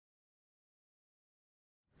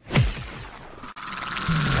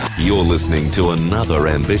You're listening to another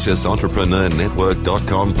ambitious Entrepreneur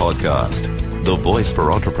Network.com podcast, the voice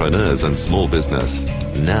for entrepreneurs and small business.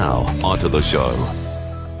 Now, onto the show.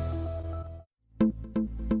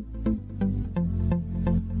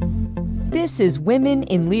 This is Women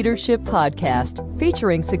in Leadership Podcast,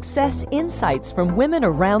 featuring success insights from women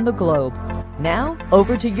around the globe. Now,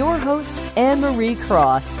 over to your host, Anne-Marie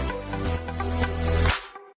Cross.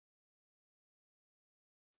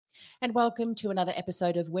 And welcome to another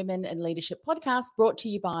episode of Women in Leadership Podcast, brought to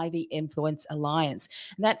you by the Influence Alliance.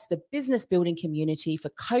 And that's the business building community for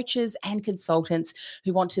coaches and consultants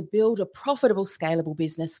who want to build a profitable, scalable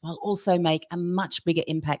business while also make a much bigger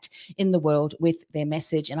impact in the world with their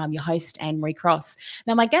message. And I'm your host, Anne-Marie Cross.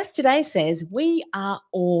 Now, my guest today says we are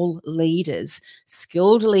all leaders,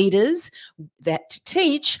 skilled leaders that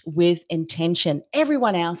teach with intention.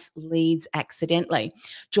 Everyone else leads accidentally.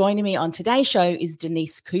 Joining me on today's show is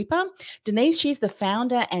Denise Cooper. Denise, she's the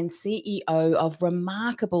founder and CEO of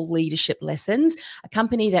Remarkable Leadership Lessons, a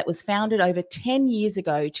company that was founded over 10 years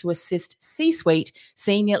ago to assist C-suite,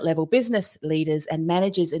 senior level business leaders and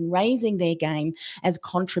managers in raising their game as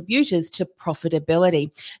contributors to profitability.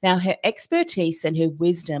 Now, her expertise and her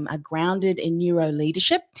wisdom are grounded in neuro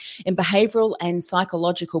leadership, in behavioral and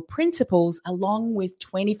psychological principles, along with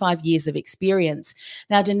 25 years of experience.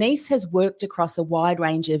 Now, Denise has worked across a wide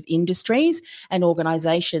range of industries and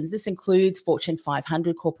organizations. This includes Fortune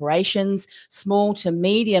 500 corporations, small to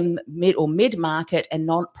medium, mid-market and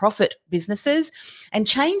non-profit businesses, and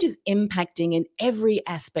change is impacting in every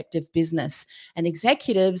aspect of business. And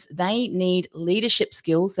executives, they need leadership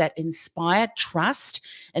skills that inspire trust,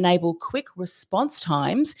 enable quick response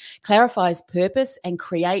times, clarifies purpose, and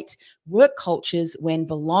create work cultures where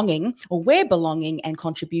belonging and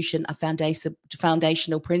contribution are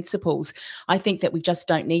foundational principles. I think that we just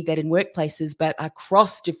don't need that in workplaces, but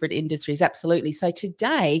across different industries, absolutely. So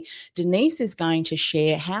today, Denise is going to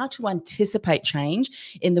share how to anticipate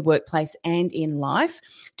change in the workplace and in life,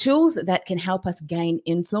 tools that can help us gain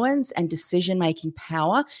influence and decision-making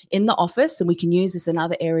power in the office, and we can use this in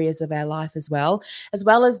other areas of our life as well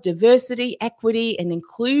as diversity, equity, and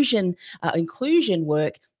inclusion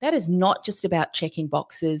work. That is not just about checking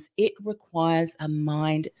boxes. It requires a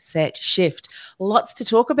mindset shift. Lots to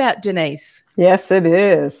talk about, Denise. Yes, it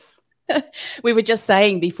is. We were just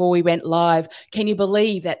saying before we went live, can you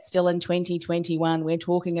believe that still in 2021, we're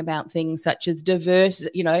talking about things such as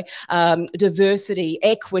diversity,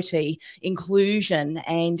 equity, inclusion,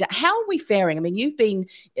 and how are we faring? I mean, you've been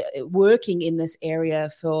working in this area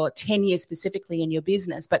for 10 years specifically in your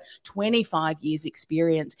business, but 25 years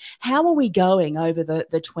experience. How are we going over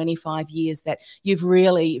the 25 years that you've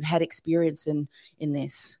really had experience in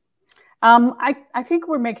this? I think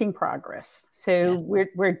we're making progress. So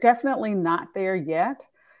we're definitely not there yet.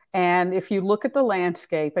 And if you look at the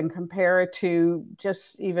landscape and compare it to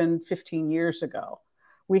just even 15 years ago,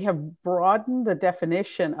 we have broadened the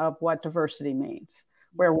definition of what diversity means.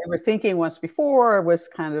 Where we were thinking once before was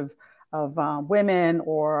kind of women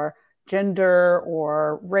or gender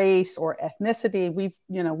or race or ethnicity.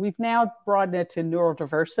 We've now broadened it to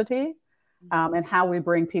neurodiversity and how we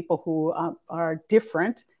bring people who are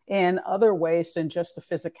different in other ways than just the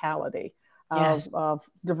physicality of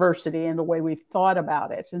diversity and the way we've thought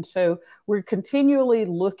about it. And so we're continually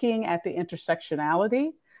looking at the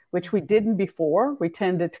intersectionality, which we didn't before. We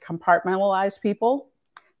tended to compartmentalize people.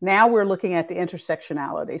 Now we're looking at the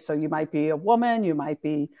intersectionality. So you might be a woman, you might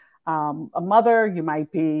be a mother, you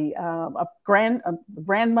might be a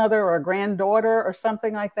grandmother or a granddaughter or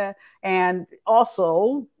something like that. And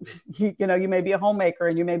also, you may be a homemaker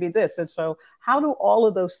and you may be this. And so how do all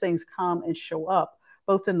of those things come and show up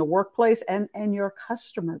both in the workplace and your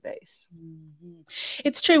customer base? Mm-hmm.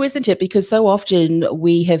 It's true, isn't it? Because so often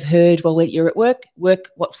we have heard, well, when you're at work,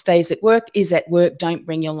 what stays at work is at work, don't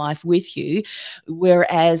bring your life with you.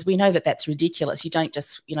 Whereas we know that that's ridiculous. You don't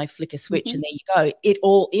just, flick a switch and there you go. It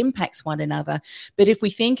all impacts one another. But if we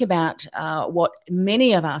think about what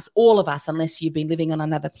many of us, all of us, unless you've been living on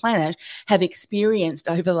another planet, have experienced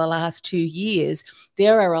over the last 2 years,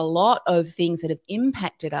 there are a lot of things that have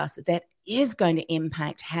impacted us that is going to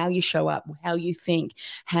impact how you show up, how you think,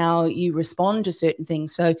 how you respond to certain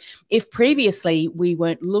things. So if previously we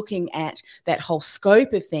weren't looking at that whole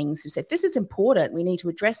scope of things, we said, this is important, we need to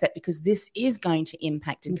address that because this is going to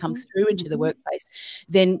impact and come through into the workplace,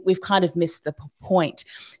 then we've kind of missed the point.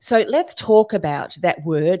 So let's talk about that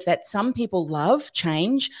word that some people love,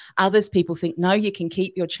 change. Others people think, no, you can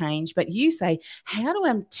keep your change. But you say, how to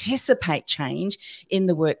anticipate change in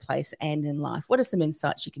the workplace and in life? What are some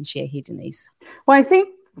insights you can share here, Denise? Well, I think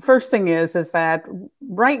first thing is that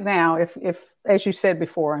right now, if as you said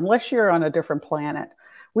before, unless you're on a different planet,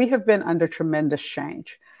 we have been under tremendous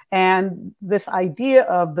change. And this idea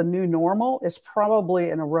of the new normal is probably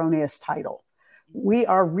an erroneous title. We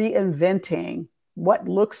are reinventing what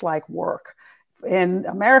looks like work. In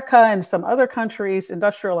America and some other countries,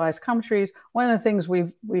 industrialized countries, one of the things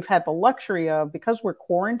we've had the luxury of, because we're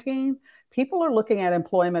quarantined, people are looking at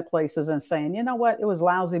employment places and saying, you know what, it was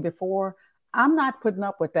lousy before. I'm not putting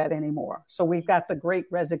up with that anymore. So we've got the great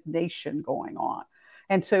resignation going on.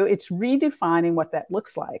 And so it's redefining what that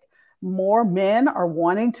looks like. More men are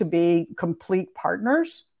wanting to be complete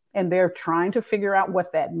partners, and they're trying to figure out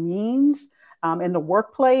what that means in the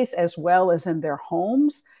workplace as well as in their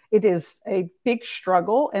homes. It is a big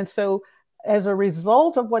struggle. And so as a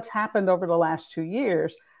result of what's happened over the last 2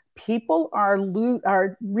 years, people are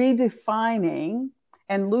redefining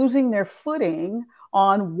and losing their footing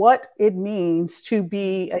on what it means to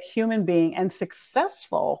be a human being and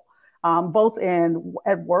successful, both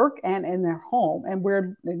at work and in their home. And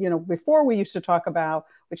before we used to talk about,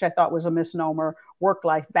 which I thought was a misnomer,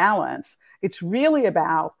 work-life balance. It's really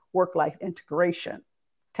about work-life integration.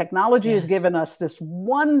 Technology has given us this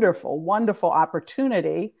wonderful, wonderful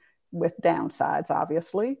opportunity, with downsides,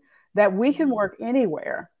 obviously, that we can work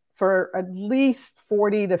anywhere for at least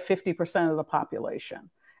 40 to 50% of the population.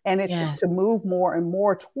 And it's to move more and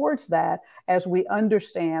more towards that as we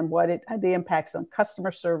understand the impacts on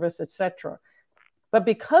customer service, et cetera. But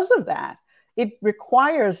because of that, it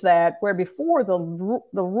requires that where before the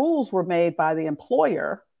rules were made by the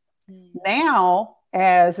employer, now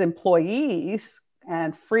as employees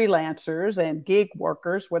and freelancers and gig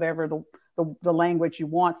workers, whatever the language you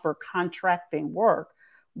want for contracting work,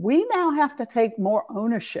 we now have to take more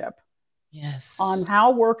ownership on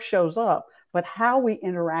how work shows up, but how we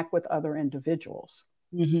interact with other individuals.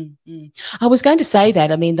 I was going to say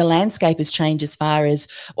that. I mean, the landscape has changed as far as,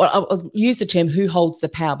 well, I'll use the term who holds the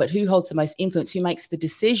power, but who holds the most influence, who makes the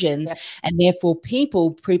decisions. And therefore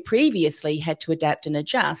people previously had to adapt and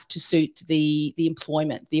adjust to suit the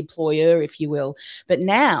employment, the employer, if you will. But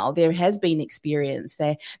now there has been experience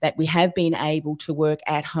there that we have been able to work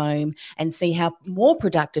at home and see how more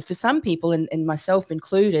productive for some people, and myself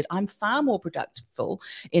included. I'm far more productive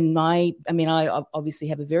I obviously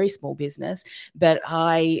have a very small business, but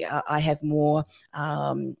I have more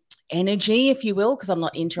energy, if you will, because I'm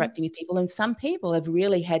not interacting with people. And some people have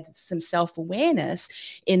really had some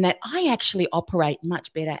self-awareness in that I actually operate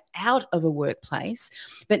much better out of a workplace.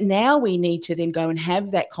 But now we need to then go and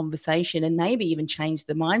have that conversation and maybe even change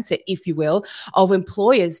the mindset, if you will, of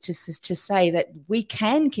employers to say that we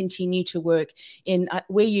can continue to work in,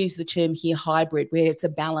 we use the term here hybrid, where it's a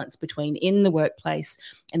balance between in the workplace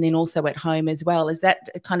and then also at home as well. Is that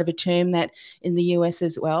kind of a term that in the US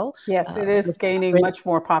as well? Yes, it is gaining much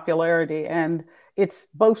more popularity, and it's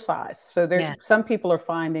both sides. So some people are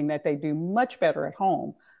finding that they do much better at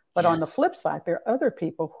home, but on the flip side, there are other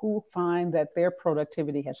people who find that their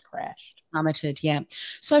productivity has crashed. Plummeted,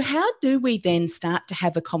 So how do we then start to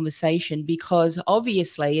have a conversation? Because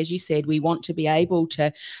obviously, as you said, we want to be able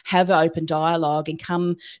to have an open dialogue and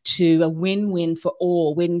come to a win-win for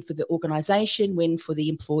all, win for the organisation, win for the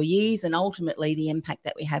employees, and ultimately the impact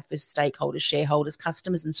that we have for stakeholders, shareholders,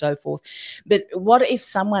 customers, and so forth. But what if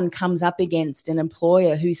someone comes up against an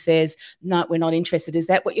employer who says, no, we're not interested? Is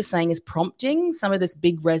that what you're saying is prompting some of this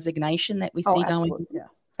big resignation that we see going? Yeah,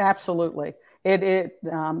 absolutely.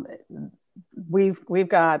 We've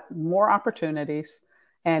got more opportunities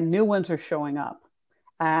and new ones are showing up.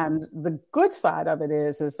 And the good side of it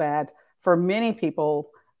is that for many people,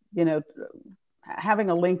 having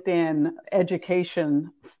a LinkedIn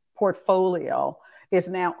education portfolio is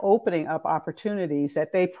now opening up opportunities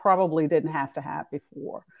that they probably didn't have to have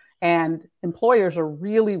before. And employers are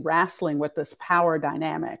really wrestling with this power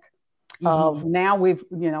dynamic of now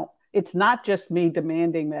it's not just me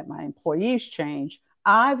demanding that my employees change.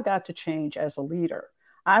 I've got to change as a leader.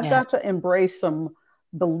 I've got to embrace some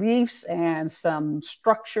beliefs and some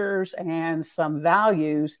structures and some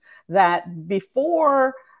values that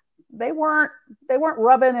before they weren't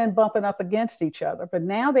rubbing and bumping up against each other, but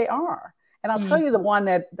now they are. And I'll tell you the one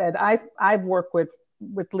that I've worked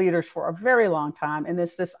with leaders for a very long time. And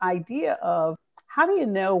it's this idea of, how do you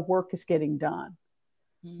know work is getting done?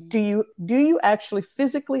 Do you actually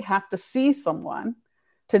physically have to see someone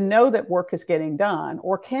to know that work is getting done?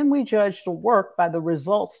 Or can we judge the work by the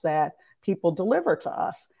results that people deliver to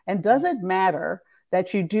us? And does it matter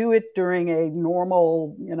that you do it during a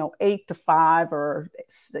normal, 8 to 5 or,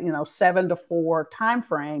 7 to 4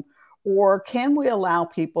 timeframe? Or can we allow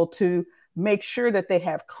people to make sure that they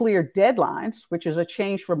have clear deadlines, which is a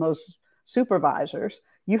change for most supervisors?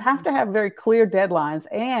 You have to have very clear deadlines,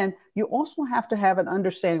 and you also have to have an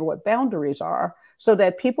understanding of what boundaries are so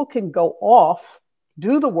that people can go off,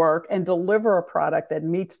 do the work, and deliver a product that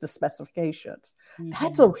meets the specifications. Mm-hmm.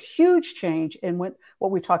 That's a huge change in what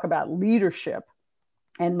we talk about leadership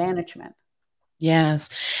and management. Yes.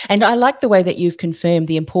 And I like the way that you've confirmed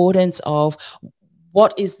the importance of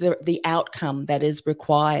what is the outcome that is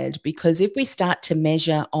required, because if we start to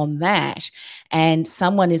measure on that and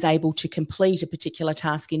someone is able to complete a particular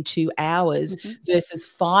task in 2 hours versus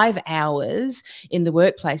 5 hours in the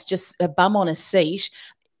workplace, just a bum on a seat,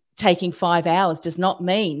 taking 5 hours does not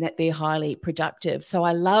mean that they're highly productive. So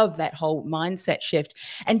I love that whole mindset shift.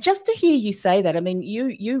 And just to hear you say that, I mean,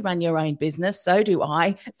 you run your own business, so do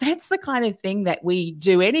I. That's the kind of thing that we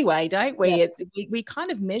do anyway, don't we? Yes. We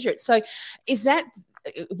kind of measure it. So is that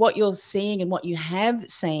what you're seeing and what you have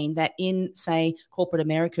seen, that in, say, corporate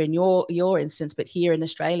America in your instance, but here in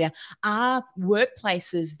Australia, are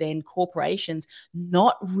workplaces then, corporations,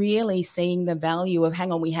 not really seeing the value of,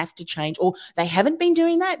 hang on, we have to change, or they haven't been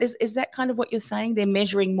doing that? Is that kind of what you're saying? They're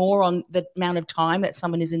measuring more on the amount of time that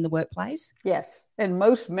someone is in the workplace? Yes. And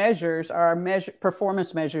most measures are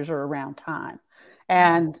performance measures are around time.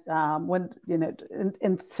 And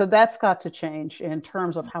so that's got to change in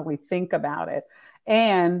terms of how we think about it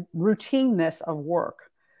and routineness of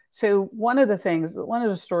work. So one of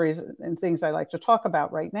the stories and things I like to talk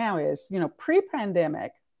about right now is,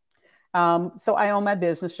 pre-pandemic. So I own my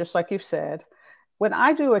business, just like you've said. When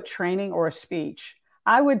I do a training or a speech,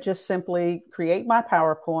 I would just simply create my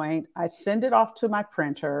PowerPoint. I'd send it off to my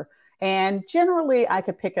printer, and generally I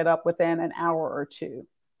could pick it up within an hour or two.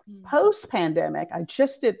 Post-pandemic, I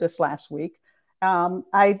just did this last week.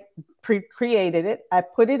 I created it. I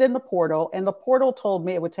put it in the portal, and the portal told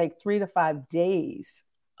me it would take 3 to 5 days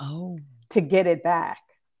to get it back.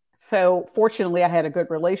 So fortunately, I had a good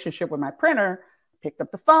relationship with my printer, picked up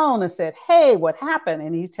the phone and said, hey, what happened?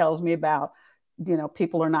 And he tells me about,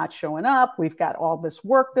 people are not showing up. We've got all this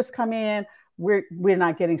work that's come in. We're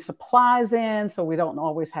not getting supplies in, so we don't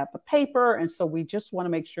always have the paper. And so we just want to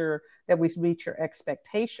make sure that we meet your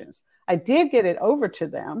expectations. I did get it over to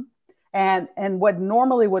them. And what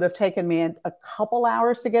normally would have taken me a couple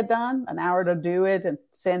hours to get done, an hour to do it and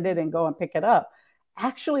send it and go and pick it up.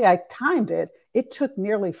 Actually, I timed it. It took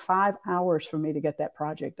nearly 5 hours for me to get that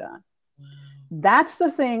project done. Wow. That's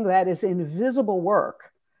the thing that is invisible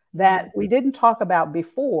work that we didn't talk about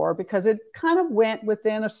before, because it kind of went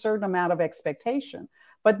within a certain amount of expectation.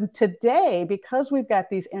 But today, because we've got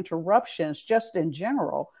these interruptions just in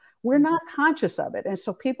general, we're not conscious of it. And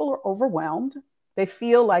so people are overwhelmed. They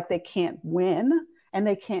feel like they can't win and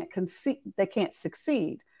they can't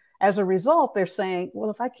succeed. As a result, they're saying, well,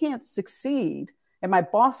 if I can't succeed and my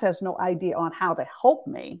boss has no idea on how to help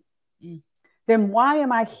me, then why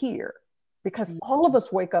am I here? Because all of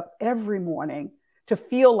us wake up every morning to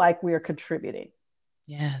feel like we are contributing.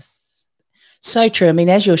 Yes. So true. I mean,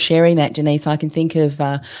 as you're sharing that, Denise, I can think of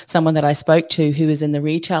someone that I spoke to who is in the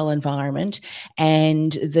retail environment,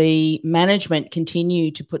 and the management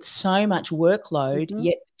continued to put so much workload,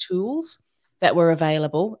 yet tools that were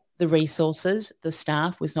available, the resources, the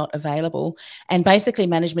staff was not available. And basically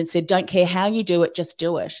management said, don't care how you do it, just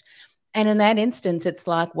do it. And in that instance, it's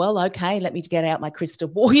like, well, okay, let me get out my crystal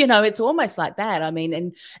ball. It's almost like that. I mean,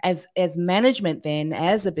 and as management then,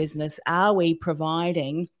 as a business, are we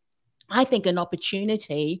providing, I think, an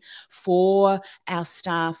opportunity for our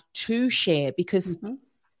staff to share? Because,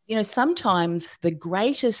 sometimes the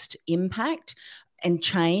greatest impact and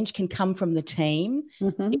change can come from the team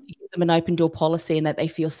if you give them an open door policy and that they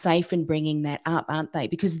feel safe in bringing that up, aren't they?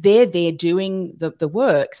 Because they're there doing the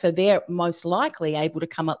work, so they're most likely able to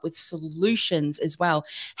come up with solutions as well.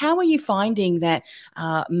 How are you finding that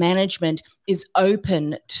management is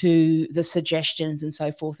open to the suggestions and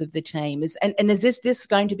so forth of the team? Is this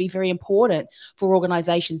going to be very important for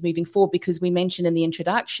organizations moving forward? Because we mentioned in the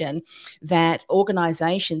introduction that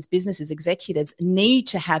organizations, businesses, executives need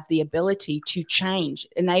to have the ability to change,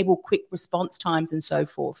 enable quick response times and so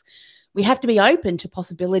forth. We have to be open to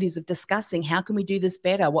possibilities of discussing how can we do this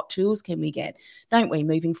better, what tools can we get, don't we,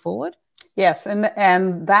 moving forward? Yes,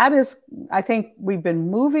 and that is, I think we've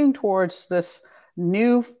been moving towards this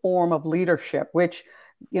new form of leadership, which,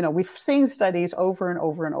 we've seen studies over and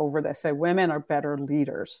over and over that say women are better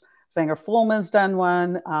leaders. Sanger Fullman's done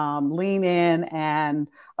one, Lean In, and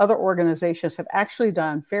other organizations have actually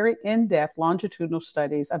done very in-depth longitudinal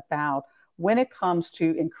studies about when it comes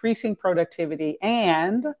to increasing productivity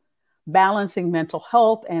and balancing mental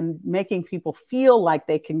health and making people feel like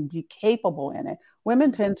they can be capable in it,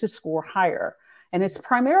 women tend to score higher. And it's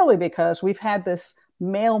primarily because we've had this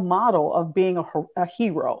male model of being a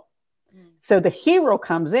hero. So the hero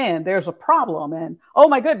comes in, there's a problem, and oh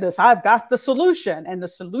my goodness, I've got the solution. And the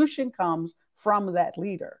solution comes from that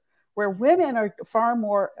leader, where women are far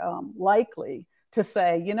more likely to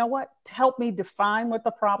say, you know what, help me define what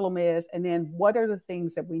the problem is, and then what are the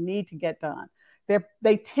things that we need to get done.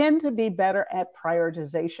 They tend to be better at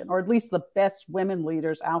prioritization, or at least the best women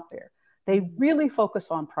leaders out there. They really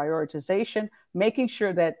focus on prioritization, making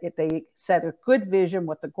sure that if they set a good vision,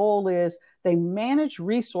 what the goal is, they manage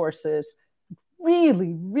resources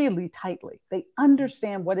really, really tightly. They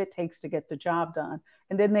understand what it takes to get the job done.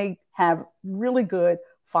 And then they have really good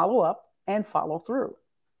follow up and follow through.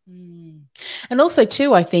 And also,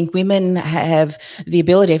 too, I think women have the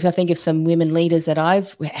ability, if I think of some women leaders that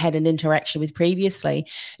I've had an interaction with previously,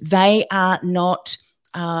 they are not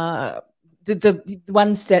the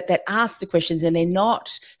ones that ask the questions, and they're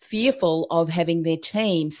not fearful of having their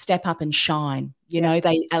team step up and shine. You know,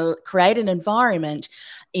 they create an environment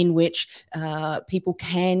in which people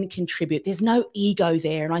can contribute. There's no ego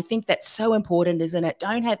there. And I think that's so important, isn't it?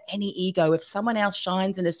 Don't have any ego. If someone else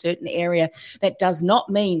shines in a certain area, that does not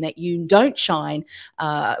mean that you don't shine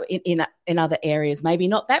in other areas, maybe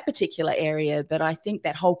not that particular area. But I think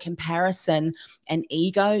that whole comparison and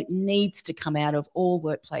ego needs to come out of all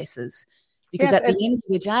workplaces. Because at the end of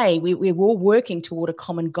the day, we're all working toward a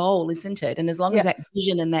common goal, isn't it? And as long as that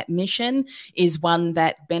vision and that mission is one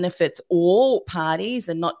that benefits all parties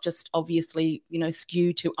and not just obviously,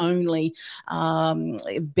 skew to only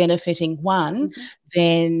benefiting one,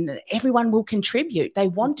 then everyone will contribute. They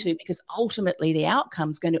want to, because ultimately the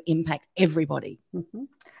outcome is going to impact everybody.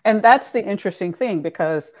 And that's the interesting thing,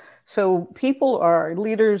 because so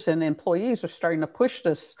leaders and employees are starting to push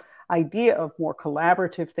this idea of more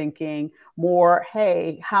collaborative thinking, more,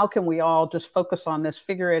 hey, how can we all just focus on this,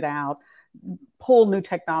 figure it out, pull new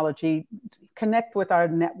technology, connect with our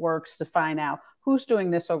networks to find out who's doing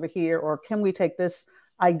this over here, or can we take this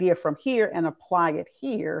idea from here and apply it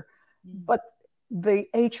here? But the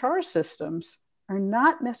HR systems are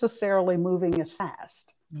not necessarily moving as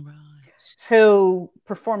fast. Right. So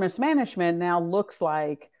performance management now looks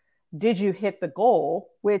like, did you hit the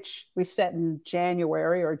goal, which we set in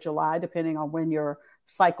January or July, depending on when your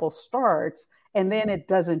cycle starts, and then it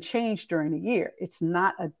doesn't change during the year. It's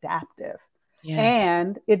not adaptive. Yes.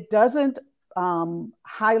 And it doesn't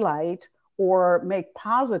highlight or make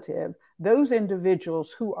positive those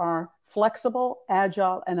individuals who are flexible,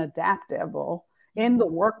 agile, and adaptable in the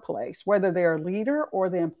workplace, whether they're a leader or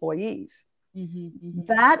the employees.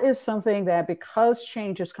 That is something that, because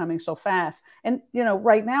change is coming so fast, and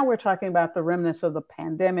right now we're talking about the remnants of the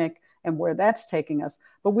pandemic and where that's taking us,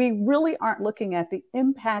 but we really aren't looking at the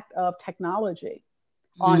impact of technology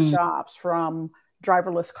on jobs, from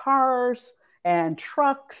driverless cars and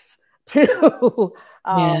trucks to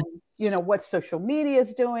what social media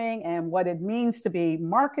is doing and what it means to be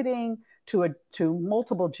marketing to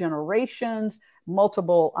multiple generations,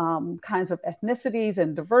 multiple kinds of ethnicities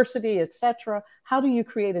and diversity, et cetera. How do you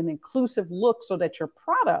create an inclusive look so that your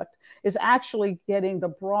product is actually getting the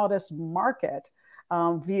broadest market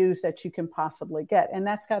views that you can possibly get? And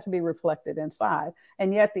that's got to be reflected inside.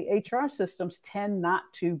 And yet the HR systems tend not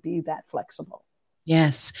to be that flexible.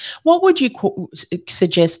 Yes. What would you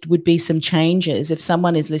suggest would be some changes if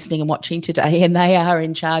someone is listening and watching today and they are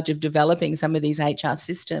in charge of developing some of these HR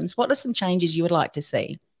systems? What are some changes you would like to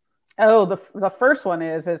see? Oh, the first one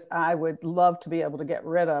is I would love to be able to get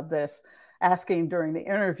rid of this asking during the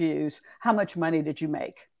interviews, how much money did you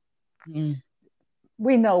make?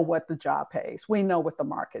 We know what the job pays. We know what the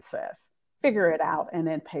market says. Figure it out and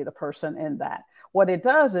then pay the person in that. What it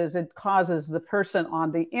does is it causes the person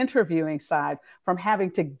on the interviewing side from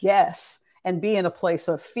having to guess and be in a place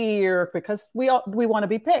of fear, because we want to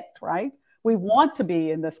be picked, right? We want to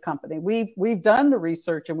be in this company. We've done the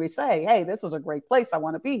research and we say, hey, this is a great place. I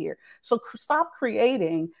want to be here. So stop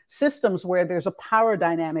creating systems where there's a power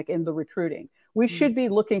dynamic in the recruiting. We should be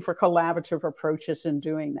looking for collaborative approaches in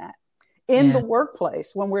doing that. In the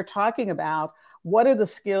workplace, when we're talking about what are the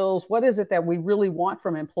skills, what is it that we really want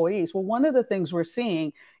from employees? Well, one of the things we're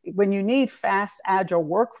seeing, when you need fast, agile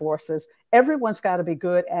workforces, everyone's got to be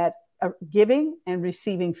good at giving and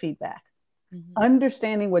receiving feedback,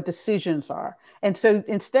 understanding what decisions are. And so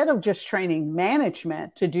instead of just training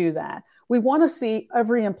management to do that, we want to see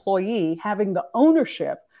every employee having the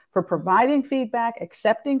ownership for providing feedback,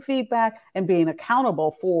 accepting feedback, and being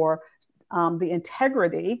accountable for the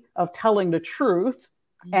integrity of telling the truth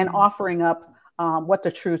and offering up what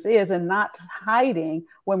the truth is, and not hiding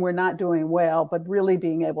when we're not doing well, but really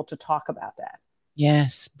being able to talk about that.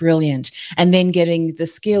 Yes, brilliant. And then getting the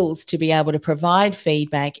skills to be able to provide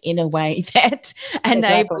feedback in a way that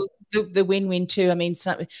enables the win-win too. I mean,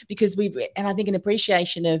 because and I think an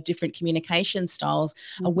appreciation of different communication styles,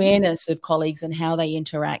 awareness of colleagues and how they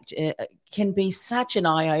interact can be such an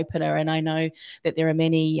eye-opener. And I know that there are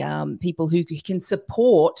many people who can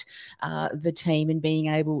support the team in being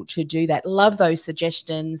able to do that. Love those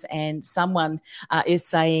suggestions. And someone is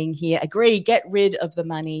saying here, agree, get rid of the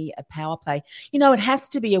money power play. It has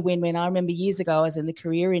to be a win-win. I remember years ago I was in the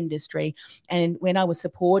career industry, and when I was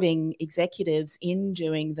supporting executives in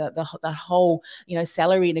doing the whole,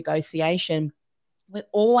 salary negotiation, we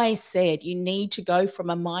always said you need to go from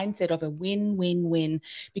a mindset of a win-win-win,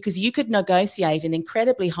 because you could negotiate an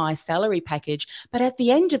incredibly high salary package, but at the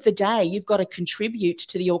end of the day, you've got to contribute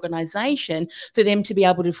to the organization for them to be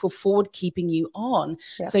able to afford keeping you on.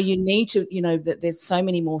 Yeah. So you need to, that there's so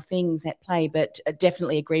many more things at play, but I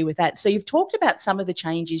definitely agree with that. So you've talked about some of the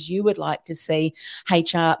changes you would like to see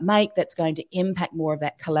HR make that's going to impact more of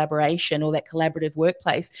that collaboration or that collaborative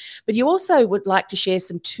workplace, but you also would like to share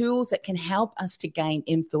some tools that can help us to gain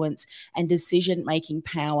influence and decision-making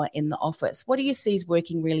power in the office. What do you see is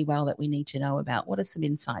working really well that we need to know about? What are some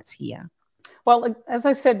insights here? Well, as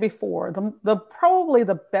I said before, probably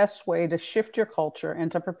the best way to shift your culture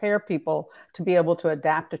and to prepare people to be able to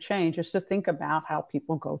adapt to change is to think about how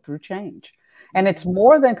people go through change. And it's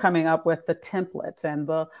more than coming up with the templates and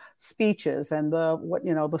the speeches and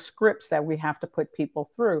the scripts that we have to put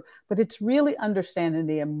people through, but it's really understanding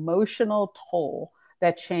the emotional toll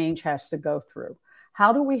that change has to go through.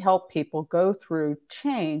 How do we help people go through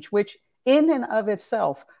change, which in and of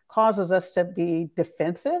itself causes us to be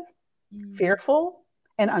defensive, fearful,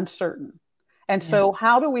 and uncertain? And so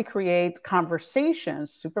how do we create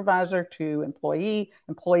conversations, supervisor to employee,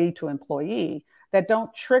 employee to employee, that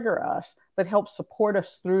don't trigger us, but help support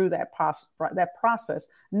us through that process,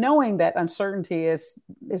 knowing that uncertainty is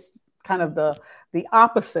kind of the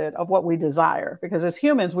opposite of what we desire, because as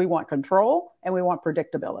humans, we want control and we want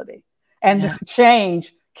predictability. And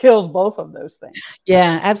change kills both of those things.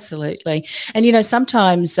 Yeah, absolutely. And,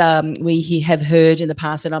 sometimes we have heard in the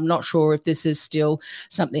past, and I'm not sure if this is still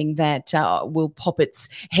something that will pop its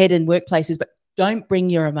head in workplaces, but don't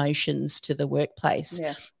bring your emotions to the workplace.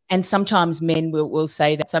 Yeah. And sometimes men will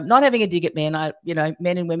say that. So I'm not having a dig at men.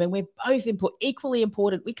 Men and women, we're both equally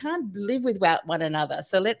important. We can't live without one another.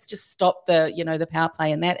 So let's just stop the power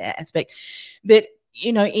play in that aspect. But,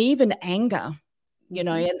 even anger,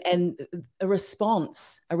 and a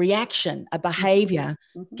response, a reaction, a behavior,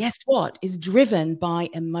 guess what, is driven by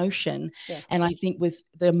emotion. Yeah. And I think with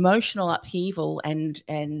the emotional upheaval and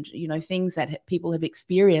things that people have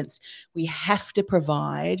experienced, we have to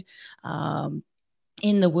provide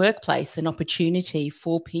in the workplace an opportunity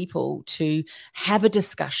for people to have a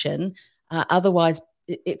discussion. Otherwise,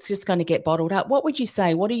 it's just going to get bottled up. What would you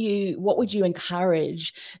say? What would you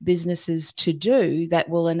encourage businesses to do that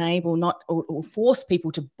will enable or force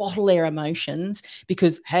people to bottle their emotions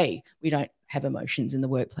because, hey, we don't have emotions in the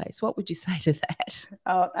workplace? What would you say to that?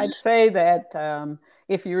 I'd say that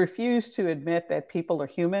if you refuse to admit that people are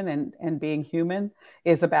human and being human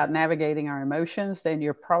is about navigating our emotions, then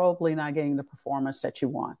you're probably not getting the performance that you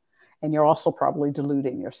want. And you're also probably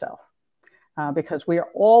deluding yourself. Because we are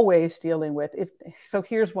always dealing with it. So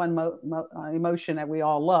here's one emotion that we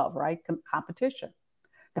all love, right? Competition,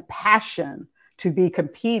 the passion to be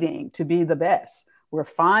competing, to be the best. We're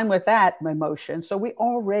fine with that emotion. So we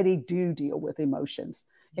already do deal with emotions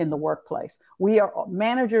in the workplace.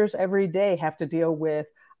 Managers every day have to deal with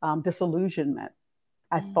disillusionment.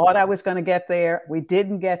 I thought I was going to get there. We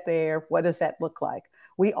didn't get there. What does that look like?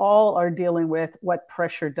 We all are dealing with what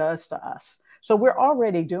pressure does to us. So we're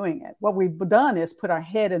already doing it. What we've done is put our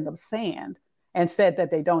head in the sand and said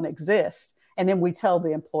that they don't exist. And then we tell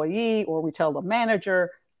the employee or we tell the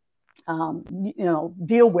manager,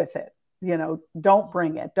 deal with it. Don't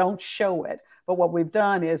bring it, don't show it. But what we've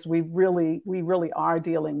done is we really are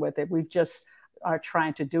dealing with it. We've just are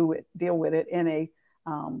trying to deal with it in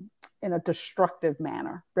a destructive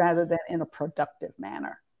manner rather than in a productive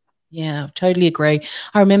manner. Yeah, totally agree.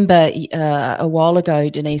 I remember a while ago,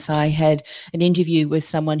 Denise, I had an interview with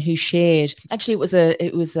someone who shared, actually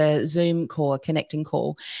it was a Zoom call, a connecting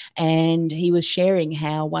call, and he was sharing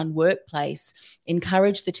how one workplace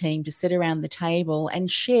encouraged the team to sit around the table and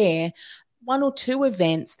share one or two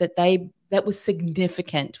events that was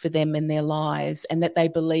significant for them in their lives and that they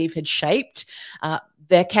believe had shaped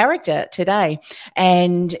their character today.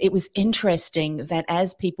 And it was interesting that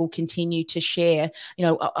as people continue to share,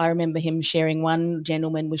 I remember him sharing, one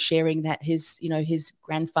gentleman was sharing that his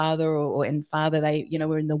grandfather and father, they,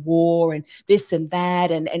 were in the war and this and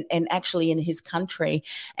that, and actually in his country,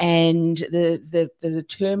 and the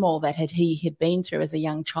turmoil that he had been through as a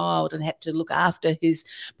young child and had to look after his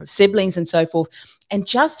siblings and so forth. And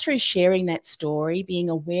just through sharing that story, being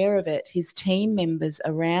aware of it, his team members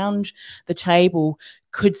around the table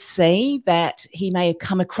could see that he may have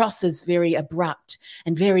come across as very abrupt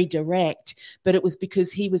and very direct, but it was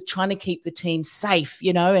because he was trying to keep the team safe,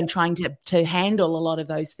 and trying to handle a lot of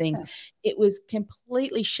those things. Yeah. It was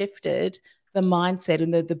completely shifted the mindset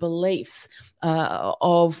and the beliefs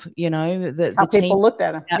of, the how team. People looked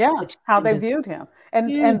at him. Yeah, how they viewed him.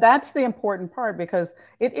 And that's the important part, because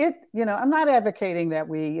I'm not advocating that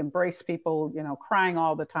we embrace people, crying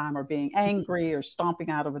all the time or being angry or stomping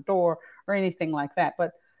out of a door or anything like that.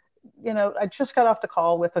 But, I just got off the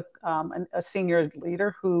call with a senior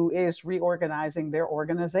leader who is reorganizing their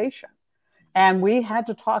organization. And we had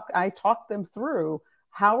to I talked them through,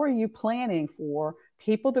 how are you planning for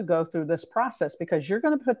people to go through this process? Because you're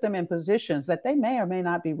going to put them in positions that they may or may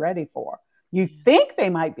not be ready for. You think they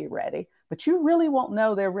might be ready, but you really won't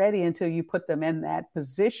know they're ready until you put them in that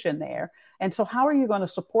position there. And so how are you going to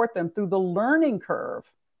support them through the learning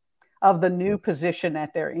curve of the new position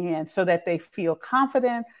that they're in, so that they feel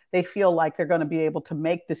confident, they feel like they're going to be able to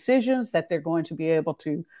make decisions, that they're going to be able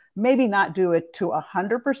to maybe not do it to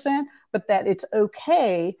 100%, but that it's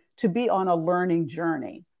okay to be on a learning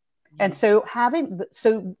journey. And so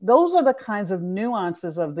those are the kinds of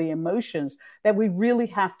nuances of the emotions that we really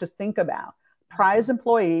have to think about. Prize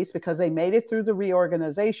employees, because they made it through the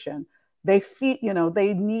reorganization, they feel,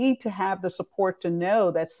 they need to have the support to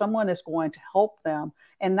know that someone is going to help them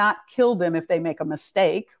and not kill them if they make a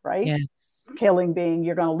mistake, right? Yes. Killing being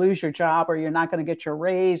you're going to lose your job, or you're not going to get your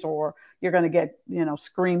raise, or you're going to get,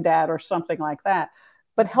 screamed at or something like that.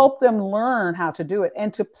 But help them learn how to do it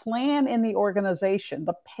and to plan in the organization,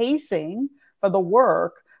 the pacing for the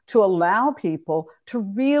work, to allow people to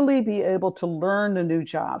really be able to learn the new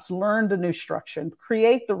jobs, learn the new structure, and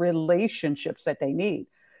create the relationships that they need.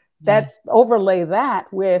 That overlay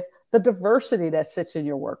that with the diversity that sits in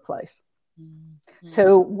your workplace. Mm-hmm.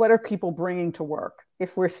 So what are people bringing to work?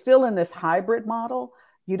 If we're still in this hybrid model,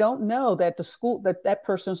 you don't know that that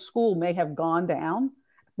person's school may have gone down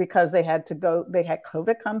because they had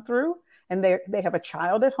COVID come through, and they have a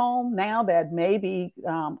child at home now that may be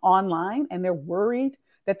online, and they're worried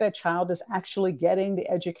that child is actually getting the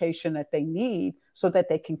education that they need so that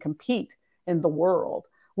they can compete in the world.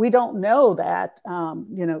 We don't know that,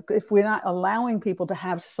 if we're not allowing people to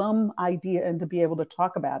have some idea and to be able to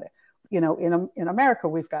talk about it. In America,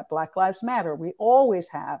 we've got Black Lives Matter. We always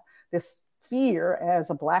have this fear as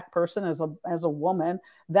a Black person, as a woman,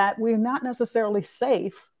 that we're not necessarily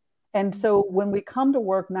safe. And so when we come to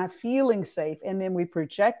work not feeling safe, and then we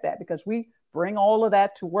project that because we bring all of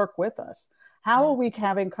that to work with us, how are we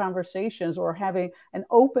having conversations or having an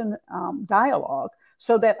open dialogue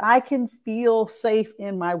so that I can feel safe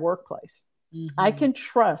in my workplace? Mm-hmm. I can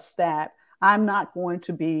trust that I'm not going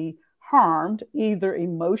to be harmed either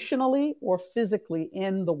emotionally or physically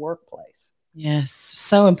in the workplace. Yes,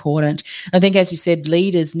 so important. I think, as you said,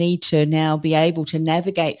 leaders need to now be able to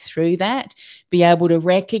navigate through that, be able to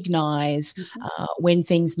recognize when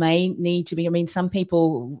things may need to be. I mean, some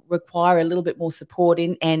people require a little bit more support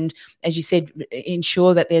and, as you said,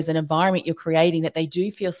 ensure that there's an environment you're creating that they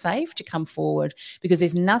do feel safe to come forward, because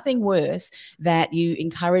there's nothing worse that you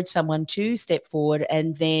encourage someone to step forward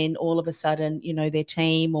and then all of a sudden, their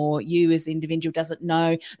team or you as the individual doesn't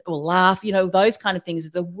know or laugh, those kind of things are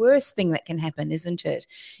the worst thing that can happen, isn't it,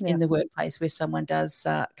 in the workplace where someone does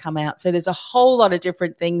come out. So there's a whole lot of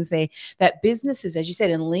different things there that businesses, as you said,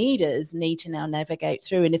 and leaders need to now navigate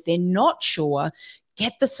through. And if they're not sure,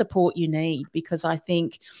 get the support you need, because I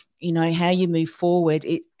think, how you move forward,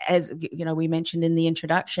 as we mentioned in the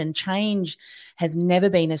introduction, change has never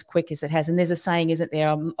been as quick as it has. And there's a saying, isn't there?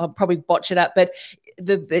 I'll probably botch it up, but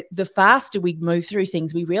the faster we move through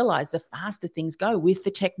things, we realize the faster things go with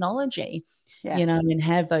the technology. And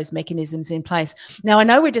have those mechanisms in place. Now, I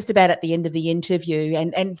know we're just about at the end of the interview,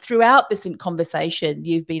 and throughout this conversation,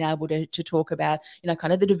 you've been able to talk about,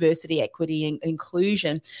 kind of the diversity, equity, and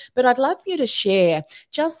inclusion. But I'd love for you to share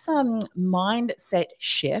just some mindset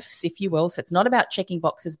shifts, if you will. So it's not about checking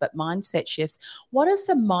boxes, but mindset shifts. What are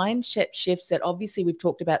some mindset shifts that obviously we've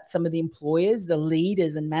talked about some of the employers, the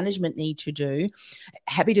leaders, and management need to do?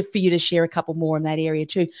 Happy for you to share a couple more in that area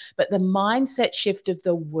too. But the mindset shift of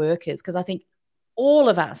the workers, because I think all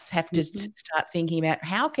of us have to start thinking about,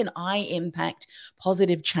 how can I impact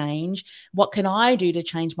positive change? What can I do to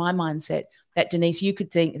change my mindset? That, Denise, you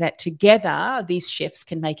could think that together these shifts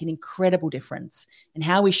can make an incredible difference in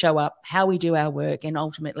how we show up, how we do our work, and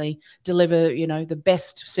ultimately deliver, the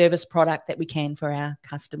best service product that we can for our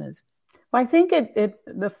customers. Well, I think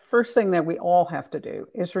the first thing that we all have to do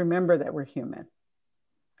is remember that we're human.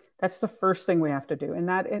 That's the first thing we have to do,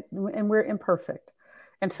 and we're imperfect.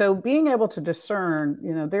 And so being able to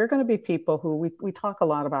discern, there are going to be people who we talk a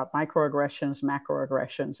lot about microaggressions,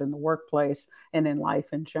 macroaggressions in the workplace and in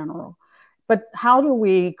life in general. But how do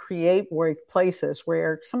we create workplaces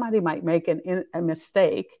where somebody might make a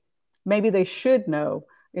mistake? Maybe they should know,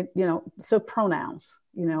 so pronouns,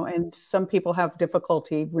 and some people have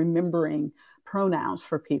difficulty remembering pronouns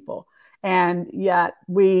for people. And yet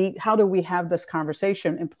how do we have this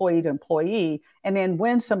conversation, employee to employee? And then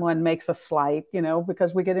when someone makes a slight,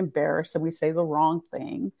 because we get embarrassed and we say the wrong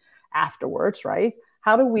thing afterwards, right?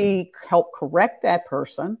 How do we help correct that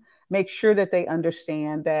person, make sure that they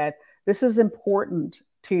understand that this is important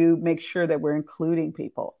to make sure that we're including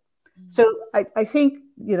people? So I think,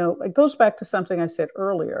 it goes back to something I said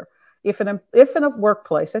earlier. If in a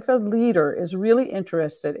workplace, if a leader is really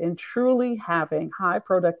interested in truly having high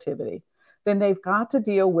productivity, then they've got to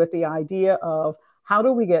deal with the idea of, how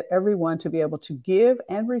do we get everyone to be able to give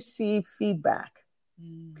and receive feedback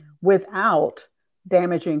without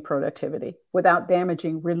damaging productivity, without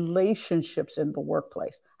damaging relationships in the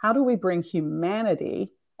workplace? How do we bring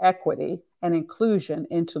humanity, equity, and inclusion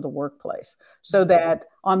into the workplace so that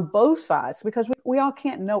on both sides, because we all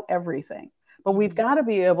can't know everything, but we've got to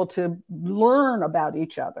be able to learn about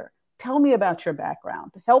each other. Tell me about your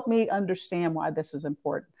background. Help me understand why this is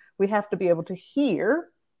important. We have to be able to hear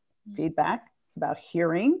feedback. It's about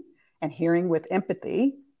hearing, and hearing with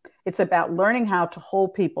empathy. It's about learning how to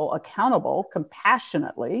hold people accountable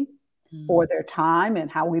compassionately for their time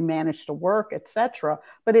and how we manage to work, etc.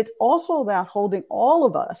 But it's also about holding all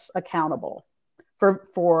of us accountable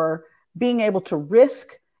for being able to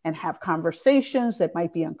risk and have conversations that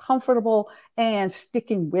might be uncomfortable, and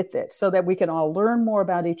sticking with it so that we can all learn more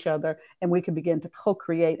about each other and we can begin to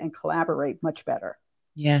co-create and collaborate much better.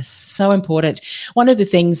 Yes, so important. One of the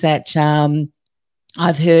things that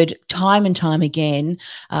I've heard time and time again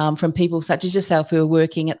from people such as yourself who are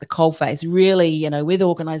working at the coalface, really, with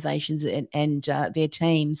organisations and their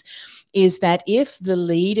teams, is that if the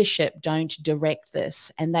leadership don't direct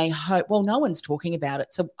this, and they hope, well, no one's talking about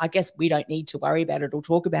it, so I guess we don't need to worry about it or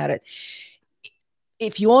talk about it.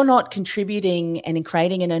 If you're not contributing and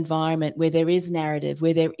creating an environment where there is narrative,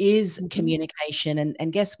 where there is communication,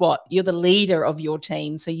 and guess what? You're the leader of your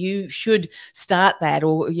team, so you should start that.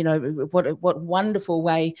 Or, what wonderful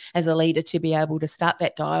way as a leader to be able to start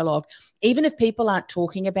that dialogue. Even if people aren't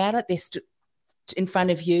talking about it, they're in front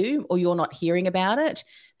of you, or you're not hearing about it,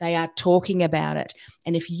 they are talking about it.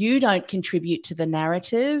 And if you don't contribute to the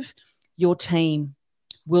narrative, your team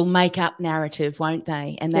will make up narrative, won't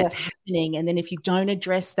they? And that's happening. And then if you don't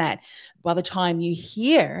address that, by the time you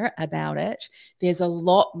hear about it, there's a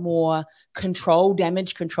lot more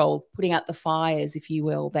damage control, putting out the fires, if you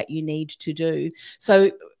will, that you need to do.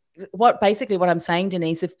 So what I'm saying,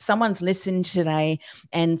 Denise, if someone's listened today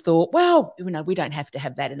and thought, well, we don't have to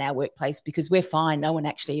have that in our workplace because we're fine, no one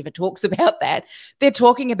actually ever talks about that. They're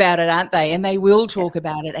talking about it, aren't they? And they will talk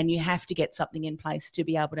about it, and you have to get something in place to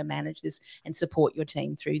be able to manage this and support your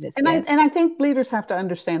team through this. And I think leaders have to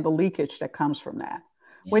understand the leakage that comes from that.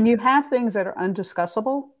 Yeah. When you have things that are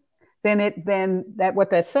undiscussable, then what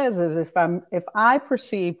that says is, if I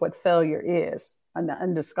perceive what failure is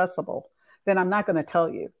undiscussable, then I'm not going to tell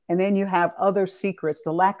you. And then you have other secrets.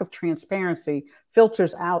 The lack of transparency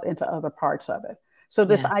filters out into other parts of it. So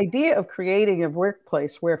this idea of creating a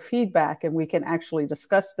workplace where feedback and we can actually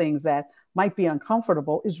discuss things that might be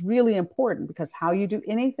uncomfortable is really important, because how you do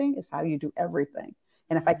anything is how you do everything.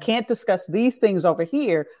 And if I can't discuss these things over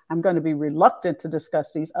here, I'm going to be reluctant to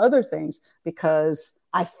discuss these other things because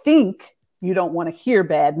I think you don't want to hear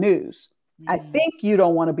bad news. I think you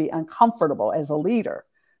don't want to be uncomfortable as a leader.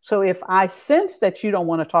 So if I sense that you don't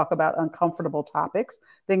want to talk about uncomfortable topics,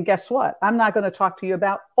 then guess what? I'm not going to talk to you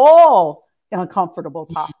about all uncomfortable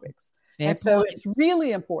topics. And so it's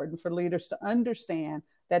really important for leaders to understand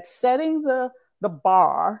that setting the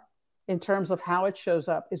bar in terms of how it shows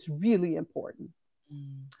up is really important.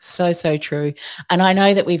 So true. And I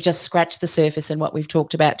know that we've just scratched the surface in what we've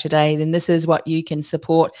talked about today. Then this is what you can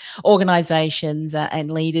support organizations and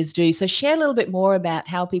leaders do. So share a little bit more about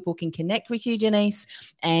how people can connect with you,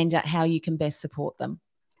 Denise, and how you can best support them.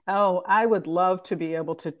 Oh, I would love to be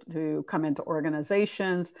able to come into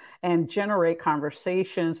organizations and generate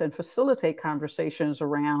conversations and facilitate conversations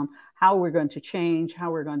around how we're going to change,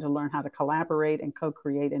 how we're going to learn how to collaborate and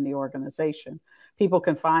co-create in the organization. People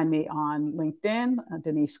can find me on LinkedIn,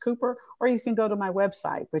 Denise Cooper, or you can go to my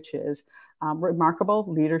website, which is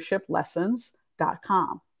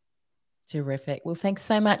remarkableleadershiplessons.com. Terrific. Well, thanks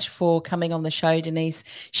so much for coming on the show, Denise,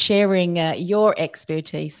 sharing your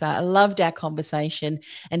expertise. I loved our conversation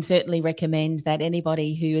and certainly recommend that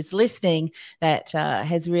anybody who is listening that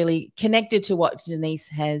has really connected to what Denise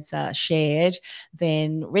has shared,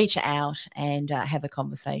 then reach out and have a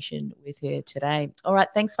conversation with her today. All right.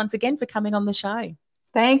 Thanks once again for coming on the show.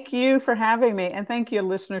 Thank you for having me. And thank you,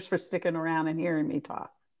 listeners, for sticking around and hearing me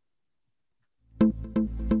talk.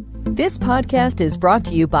 This podcast is brought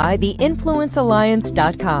to you by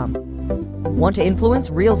theinfluencealliance.com. Want to influence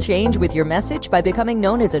real change with your message by becoming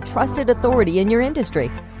known as a trusted authority in your industry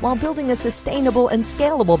while building a sustainable and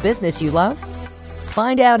scalable business you love?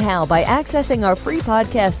 Find out how by accessing our free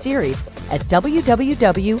podcast series at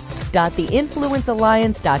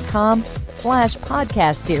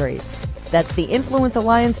www.theinfluencealliance.com/podcast series. That's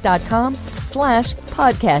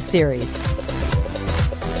theinfluencealliance.com/podcast series.